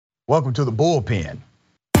Welcome to the Bullpen.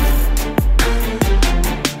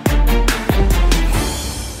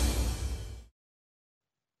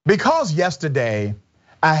 Because yesterday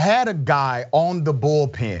I had a guy on the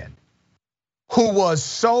Bullpen who was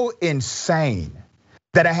so insane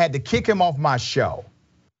that I had to kick him off my show,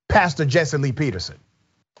 Pastor Jesse Lee Peterson.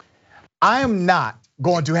 I am not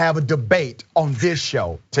going to have a debate on this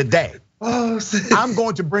show today. I'm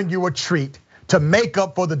going to bring you a treat to make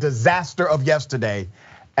up for the disaster of yesterday.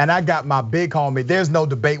 And I got my big homie, there's no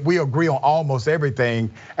debate. We agree on almost everything,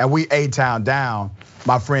 and we A-Town down,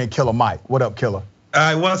 my friend Killer Mike. What up, Killer? All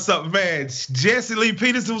right, what's up, man? Jesse Lee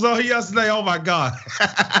Peterson was on here yesterday. Oh my God.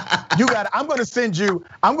 You got it. I'm gonna send you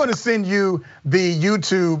the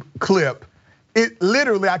YouTube clip. It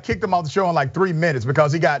literally, I kicked him off the show in like 3 minutes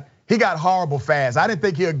because he got horrible fast. I didn't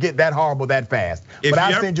think he'll get that horrible that fast. But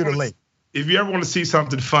I'll send you the link. If you ever want to see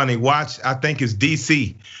something funny, watch, I think it's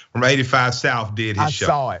DC from 85 South did his show. I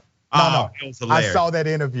saw it. No, I saw that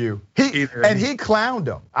interview. He clowned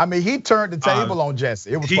him. I mean, he turned the table on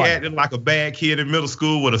Jesse. It was funny. He acted like a bad kid in middle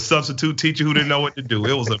school with a substitute teacher who didn't know what to do.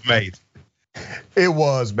 It was amazing. It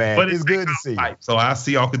was, man. But it's good to see you. So I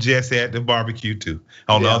see Uncle Jesse at the barbecue too,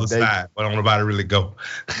 on the other side, but I don't know about to really go.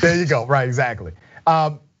 There you go, right, exactly.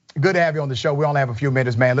 Good to have you on the show. We only have a few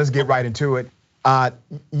minutes, man. Let's get right into it.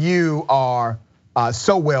 You are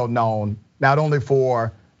so well known, not only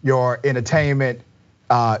for your entertainment,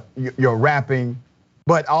 your rapping,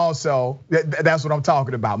 but also, that's what I'm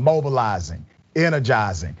talking about, mobilizing,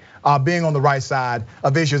 energizing, being on the right side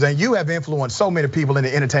of issues. And you have influenced so many people in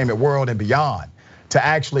the entertainment world and beyond to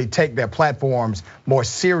actually take their platforms more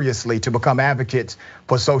seriously to become advocates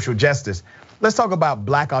for social justice. Let's talk about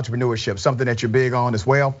Black entrepreneurship, something that you're big on as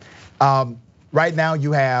well. Right now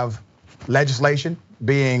you have legislation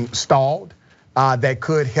being stalled that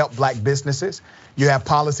could help Black businesses. You have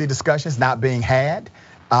policy discussions not being had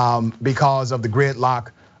because of the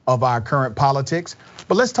gridlock of our current politics.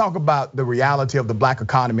 But let's talk about the reality of the Black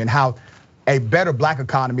economy and how a better Black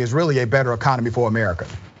economy is really a better economy for America.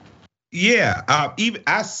 Yeah, even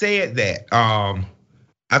I said that.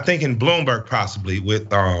 I think in Bloomberg possibly with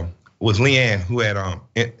Leanne, who had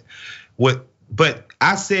but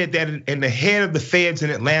I said that, and the head of the feds in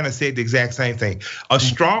Atlanta said the exact same thing. A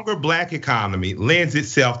stronger Black economy lends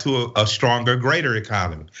itself to a stronger, greater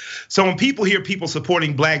economy. So when people hear people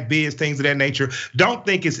supporting Black biz, things of that nature, don't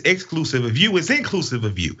think it's exclusive of you, it's inclusive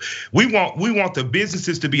of you. We want the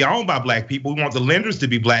businesses to be owned by Black people, we want the lenders to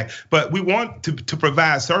be Black, but we want to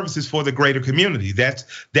provide services for the greater community.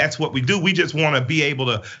 That's what we do. We just want to be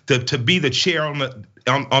able to be the chair on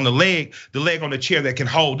the leg on the chair that can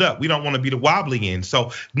hold up. We don't want to be the wobbly end.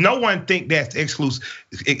 So no one think that's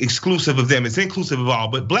exclusive of them. It's inclusive of all.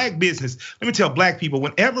 But Black business, let me tell Black people,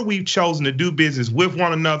 whenever we've chosen to do business with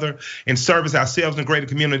one another and service ourselves in a greater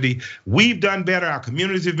community, we've done better. Our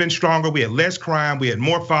communities have been stronger. We had less crime. We had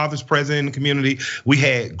more fathers present in the community. We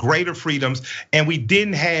had greater freedoms, and we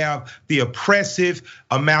didn't have the oppressive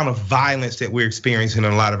amount of violence that we're experiencing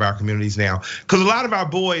in a lot of our communities now. Because a lot of our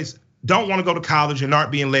boys don't want to go to college and aren't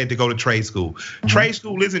being led to go to trade school. Mm-hmm. Trade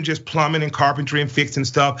school isn't just plumbing and carpentry and fixing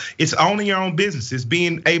stuff. It's owning your own business. It's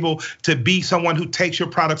being able to be someone who takes your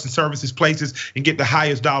products and services places and get the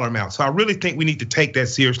highest dollar amount. So I really think we need to take that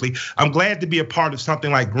seriously. I'm glad to be a part of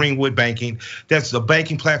something like Greenwood Banking. That's a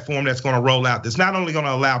banking platform that's going to roll out. That's not only going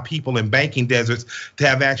to allow people in banking deserts to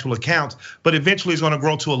have actual accounts, but eventually is going to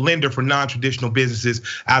grow to a lender for non-traditional businesses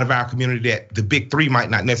out of our community that the big three might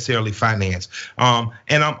not necessarily finance.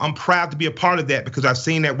 And I'm proud to be a part of that because I've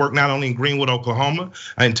seen that work not only in Greenwood, Oklahoma,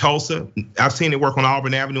 and Tulsa. I've seen it work on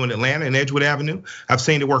Auburn Avenue in Atlanta and Edgewood Avenue. I've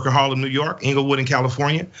seen it work in Harlem, New York, Inglewood in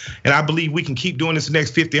California. And I believe we can keep doing this the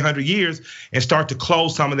next 50, 100 years and start to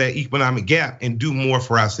close some of that economic gap and do more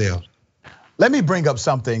for ourselves. Let me bring up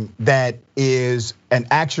something that is an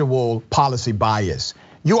actual policy bias.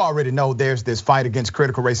 You already know there's this fight against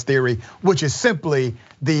critical race theory, which is simply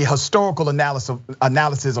the historical analysis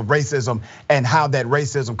of racism and how that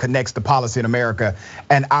racism connects to policy in America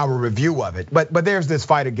and our review of it. But there's this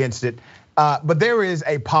fight against it. But there is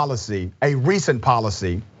a policy, a recent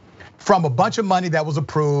policy from a bunch of money that was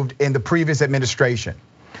approved in the previous administration.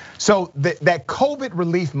 So that COVID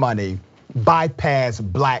relief money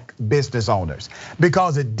bypassed Black business owners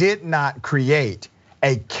because it did not create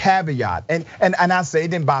a caveat, and I say it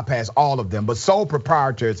didn't bypass all of them, but sole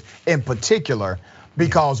proprietors in particular,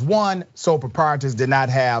 because one, sole proprietors did not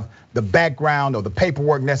have the background or the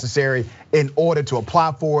paperwork necessary in order to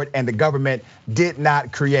apply for it, and the government did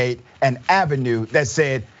not create an avenue that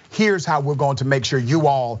said, here's how we're going to make sure you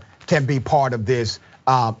all can be part of this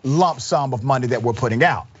lump sum of money that we're putting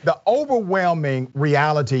out. The overwhelming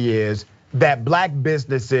reality is that black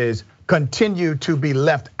businesses continue to be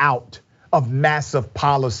left out of massive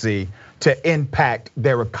policy to impact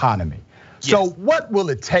their economy. So what will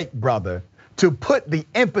it take, brother, to put the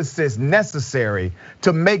emphasis necessary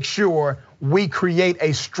to make sure we create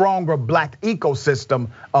a stronger black ecosystem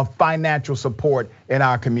of financial support in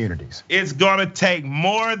our communities? It's gonna take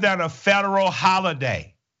more than a federal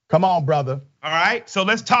holiday. Come on, brother. All right, so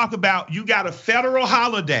let's talk about, you got a federal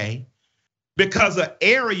holiday because an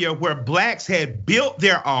area where blacks had built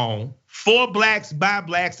their own, for blacks, by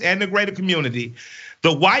blacks, and the greater community.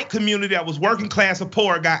 The white community that was working class or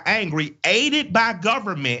poor got angry, aided by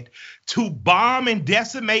government to bomb and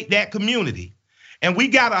decimate that community. And we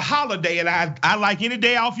got a holiday, and I like any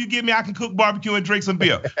day off you give me, I can cook barbecue and drink some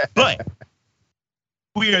beer. But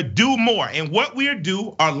we are due more. And what we are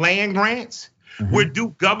due are land grants. We're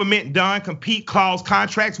due government done compete clause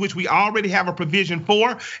contracts, which we already have a provision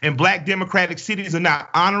for, and black democratic cities are not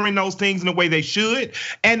honoring those things in the way they should.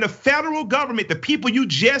 And the federal government, the people you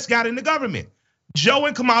just got in the government, Joe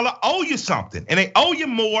and Kamala owe you something, and they owe you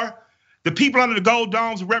more. The people under the gold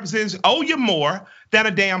domes and representatives owe you more than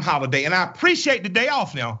a damn holiday. And I appreciate the day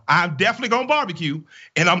off now. I'm definitely gonna barbecue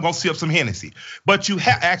and I'm gonna sip some Hennessy. But you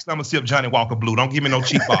have, actually I'm gonna sip Johnny Walker Blue. Don't give me no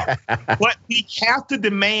cheap bottle. But we have to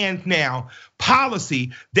demand now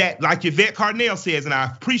policy that, like Yvette Carnell says, and I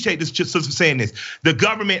appreciate this just for saying this, the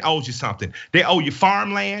government owes you something. They owe you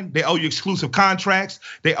farmland, they owe you exclusive contracts,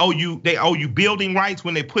 they owe you building rights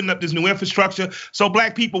when they're putting up this new infrastructure. So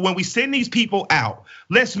black people, when we send these people out,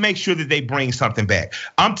 let's make sure that they bring something back.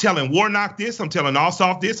 I'm telling Warnock this, I'm telling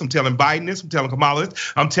Ossoff this, I'm telling Biden this, I'm telling Kamala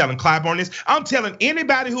this, I'm telling Clyburn this, I'm telling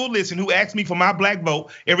anybody who will listen, who asks me for my black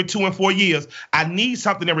vote every 2 and 4 years, I need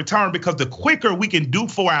something in return, because the quicker we can do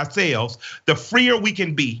for ourselves, the freer we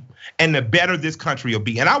can be, and the better this country will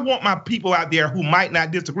be. And I want my people out there who might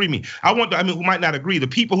not disagree me. Who might not agree. The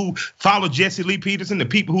people who follow Jesse Lee Peterson, the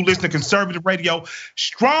people who listen to conservative radio,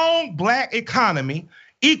 strong black economy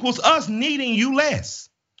equals us needing you less.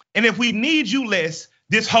 And if we need you less,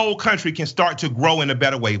 this whole country can start to grow in a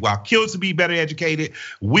better way. While kids will be better educated,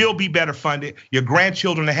 will be better funded, your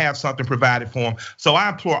grandchildren to have something provided for them. So I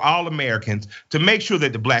implore all Americans to make sure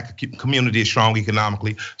that the black community is strong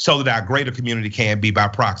economically, so that our greater community can be by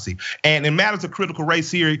proxy. And in matters of critical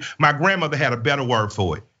race theory, my grandmother had a better word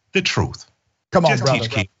for it: the truth. Come on,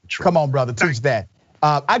 brother. Come on, brother. Teach that.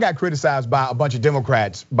 I got criticized by a bunch of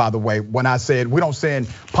Democrats, by the way, when I said we don't send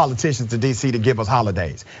politicians to DC to give us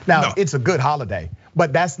holidays. Now, it's a good holiday,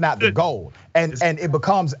 but that's not the goal. And it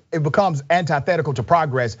becomes antithetical to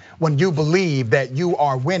progress when you believe that you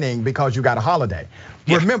are winning because you got a holiday.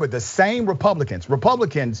 Remember, the same Republicans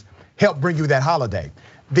help bring you that holiday.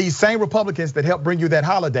 These same Republicans that help bring you that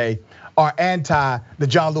holiday are anti the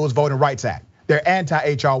John Lewis Voting Rights Act. They're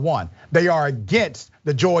anti-HR 1. They are against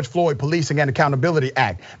the George Floyd Policing and Accountability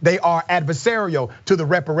Act. They are adversarial to the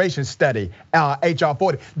reparations study, HR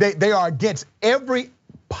 40. They are against every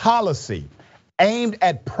policy aimed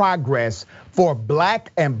at progress for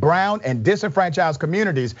black and brown and disenfranchised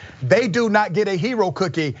communities. They do not get a hero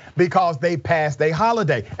cookie because they passed a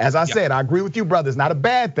holiday. As I said, I agree with you, brother. It's not a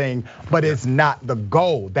bad thing, but it's not the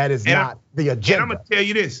goal. That is not the agenda. And I'm gonna tell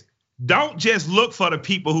you this. Don't just look for the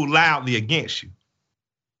people who loudly against you.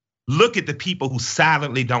 Look at the people who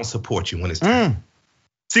silently don't support you when it's time.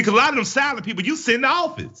 See, because a lot of them silent people, you sit in the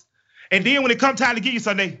office. And then when it comes time to give you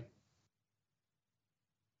something,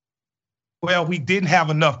 well, we didn't have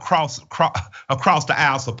enough across the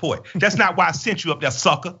aisle support. That's not why I sent you up there,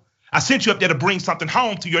 sucker. I sent you up there to bring something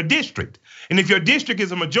home to your district. And if your district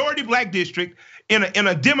is a majority black district in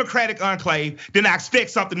a Democratic enclave, then I expect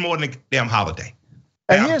something more than a damn holiday.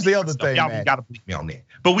 And here's the other thing, y'all man. Gotta believe me on that.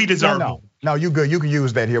 But we deserve more. No, you good. You can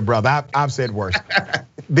use that here, brother. I've said worse.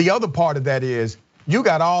 The other part of that is you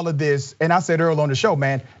got all of this, and I said earlier on the show,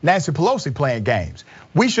 man, Nancy Pelosi playing games.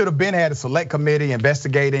 We should have had a select committee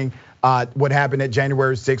investigating what happened at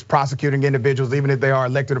January 6th, prosecuting individuals, even if they are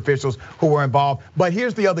elected officials who were involved. But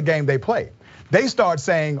here's the other game they play. They start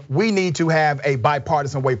saying we need to have a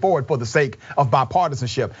bipartisan way forward for the sake of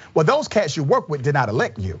bipartisanship. Well, those cats you work with did not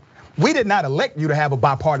elect you. We did not elect you to have a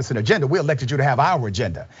bipartisan agenda. We elected you to have our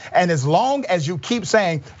agenda. And as long as you keep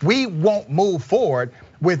saying we won't move forward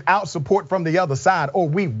without support from the other side, or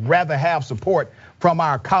we'd rather have support from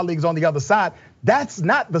our colleagues on the other side, that's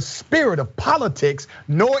not the spirit of politics,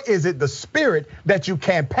 nor is it the spirit that you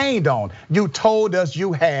campaigned on. You told us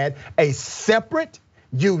you had a separate,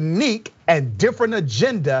 unique, and different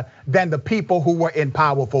agenda than the people who were in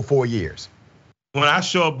power for 4 years. When I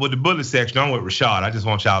show up with the bullet section, I'm with Rashad. I just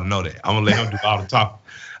want y'all to know that. I'm gonna let him do all the talking.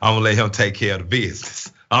 I'm gonna let him take care of the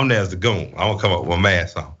business. I'm there as the goon. I'm gonna come up with my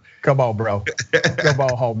mask on. Come on, bro. Come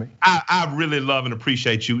on, homie. I really love and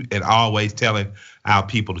appreciate you and always telling our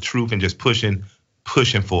people the truth and just pushing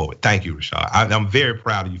forward. Thank you, Rashad. I'm very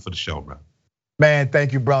proud of you for the show, bro. Man,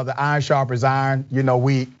 thank you, brother. Iron sharp as iron. You know,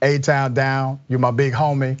 we A-Town down. You're my big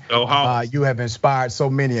homie. You have inspired so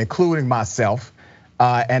many, including myself.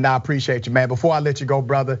 And I appreciate you, man. Before I let you go,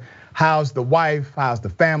 brother, how's the wife? How's the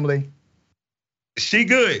family? She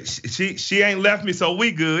good. She ain't left me, so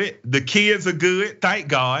we good. The kids are good, thank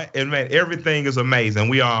God. And man, everything is amazing.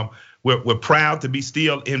 We're proud to be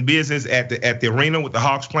still in business at the arena with the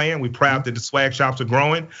Hawks playing. We're proud that the swag shops are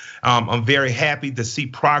growing. I'm very happy to see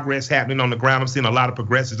progress happening on the ground. I'm seeing a lot of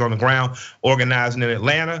progressives on the ground organizing in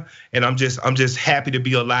Atlanta, and I'm just happy to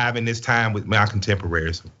be alive in this time with my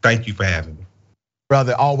contemporaries. Thank you for having me,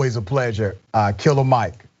 brother. Always a pleasure. Killer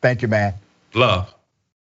Mike, thank you, man. Love.